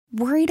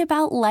Worried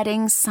about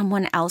letting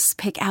someone else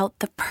pick out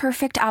the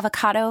perfect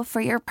avocado for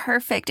your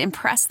perfect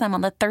impress them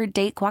on the third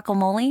date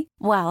guacamole?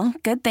 Well,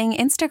 good thing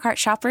Instacart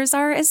shoppers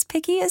are as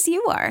picky as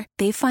you are.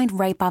 They find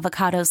ripe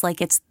avocados like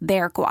it's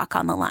their guac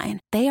on the line.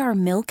 They are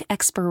milk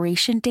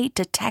expiration date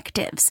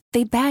detectives.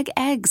 They bag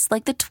eggs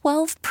like the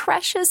 12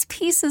 precious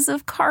pieces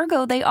of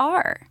cargo they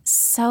are.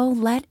 So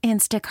let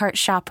Instacart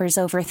shoppers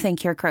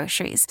overthink your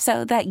groceries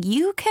so that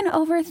you can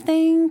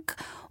overthink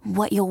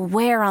what you'll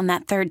wear on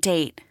that third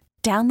date.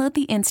 Download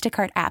the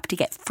Instacart app to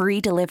get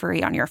free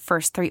delivery on your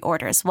first 3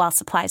 orders while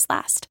supplies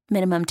last.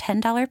 Minimum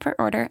 $10 per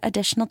order.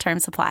 Additional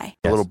terms apply.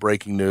 A little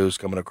breaking news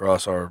coming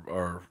across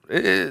our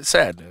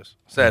sad news.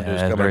 Sad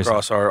news coming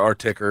across our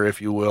ticker, if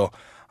you will.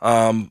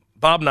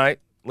 Bob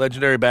Knight,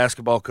 legendary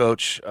basketball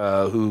coach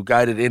who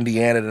guided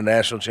Indiana to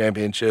national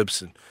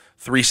championships and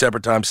 3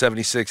 separate times,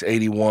 76,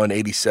 81,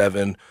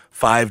 87,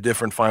 5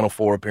 different Final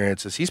Four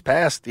appearances. He's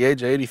past the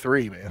age of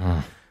 83,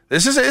 man.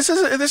 This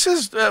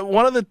is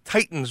one of the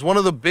titans, one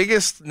of the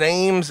biggest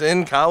names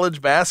in college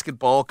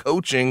basketball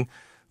coaching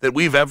that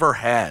we've ever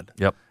had.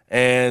 Yep.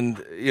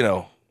 And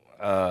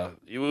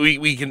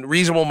we can,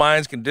 reasonable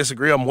minds can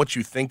disagree on what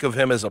you think of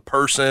him as a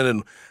person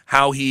and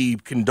how he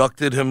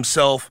conducted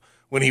himself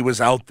when he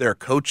was out there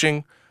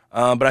coaching.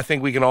 But I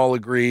think we can all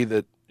agree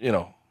that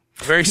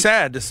very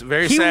sad.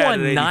 He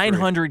won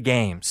 900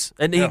 games,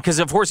 and because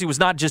of course he was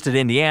not just at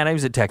Indiana, he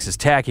was at Texas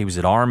Tech, he was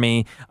at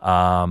Army.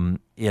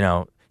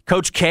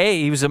 Coach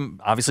K, he was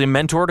obviously a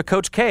mentor to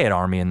Coach K at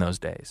Army in those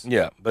days.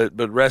 Yeah, but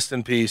rest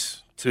in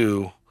peace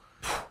to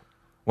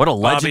what a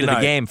legend Bobby of the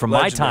Knight. game. From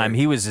my time,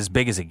 he was as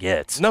big as it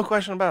gets. No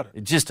question about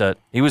it.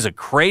 He was a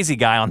crazy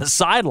guy on the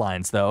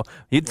sidelines, though.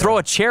 He'd throw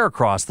a chair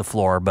across the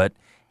floor, but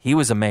he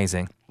was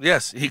amazing.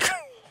 Yes, he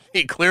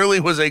clearly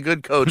was a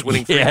good coach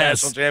winning 3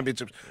 national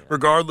championships,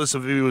 regardless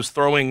of if he was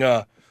throwing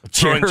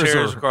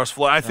chairs across the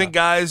floor. I think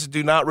guys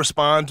do not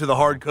respond to the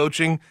hard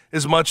coaching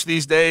as much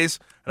these days.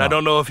 And I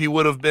don't know if he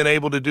would have been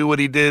able to do what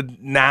he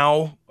did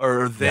now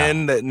or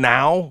then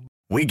now.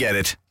 We get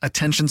it.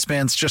 Attention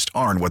spans just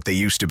aren't what they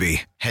used to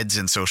be. Heads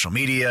in social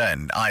media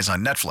and eyes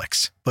on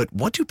Netflix. But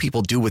what do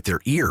people do with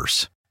their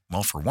ears?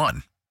 Well, for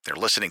one, they're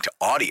listening to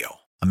audio.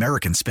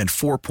 Americans spend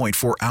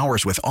 4.4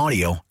 hours with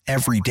audio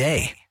every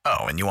day.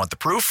 Oh, and you want the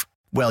proof?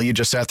 Well, you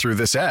just sat through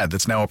this ad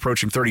that's now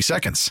approaching 30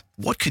 seconds.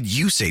 What could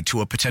you say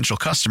to a potential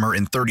customer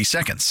in 30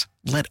 seconds?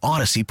 Let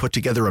Odyssey put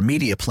together a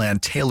media plan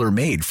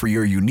tailor-made for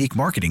your unique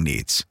marketing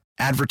needs.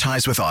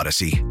 Advertise with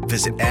Odyssey.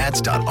 Visit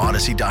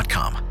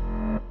ads.odyssey.com.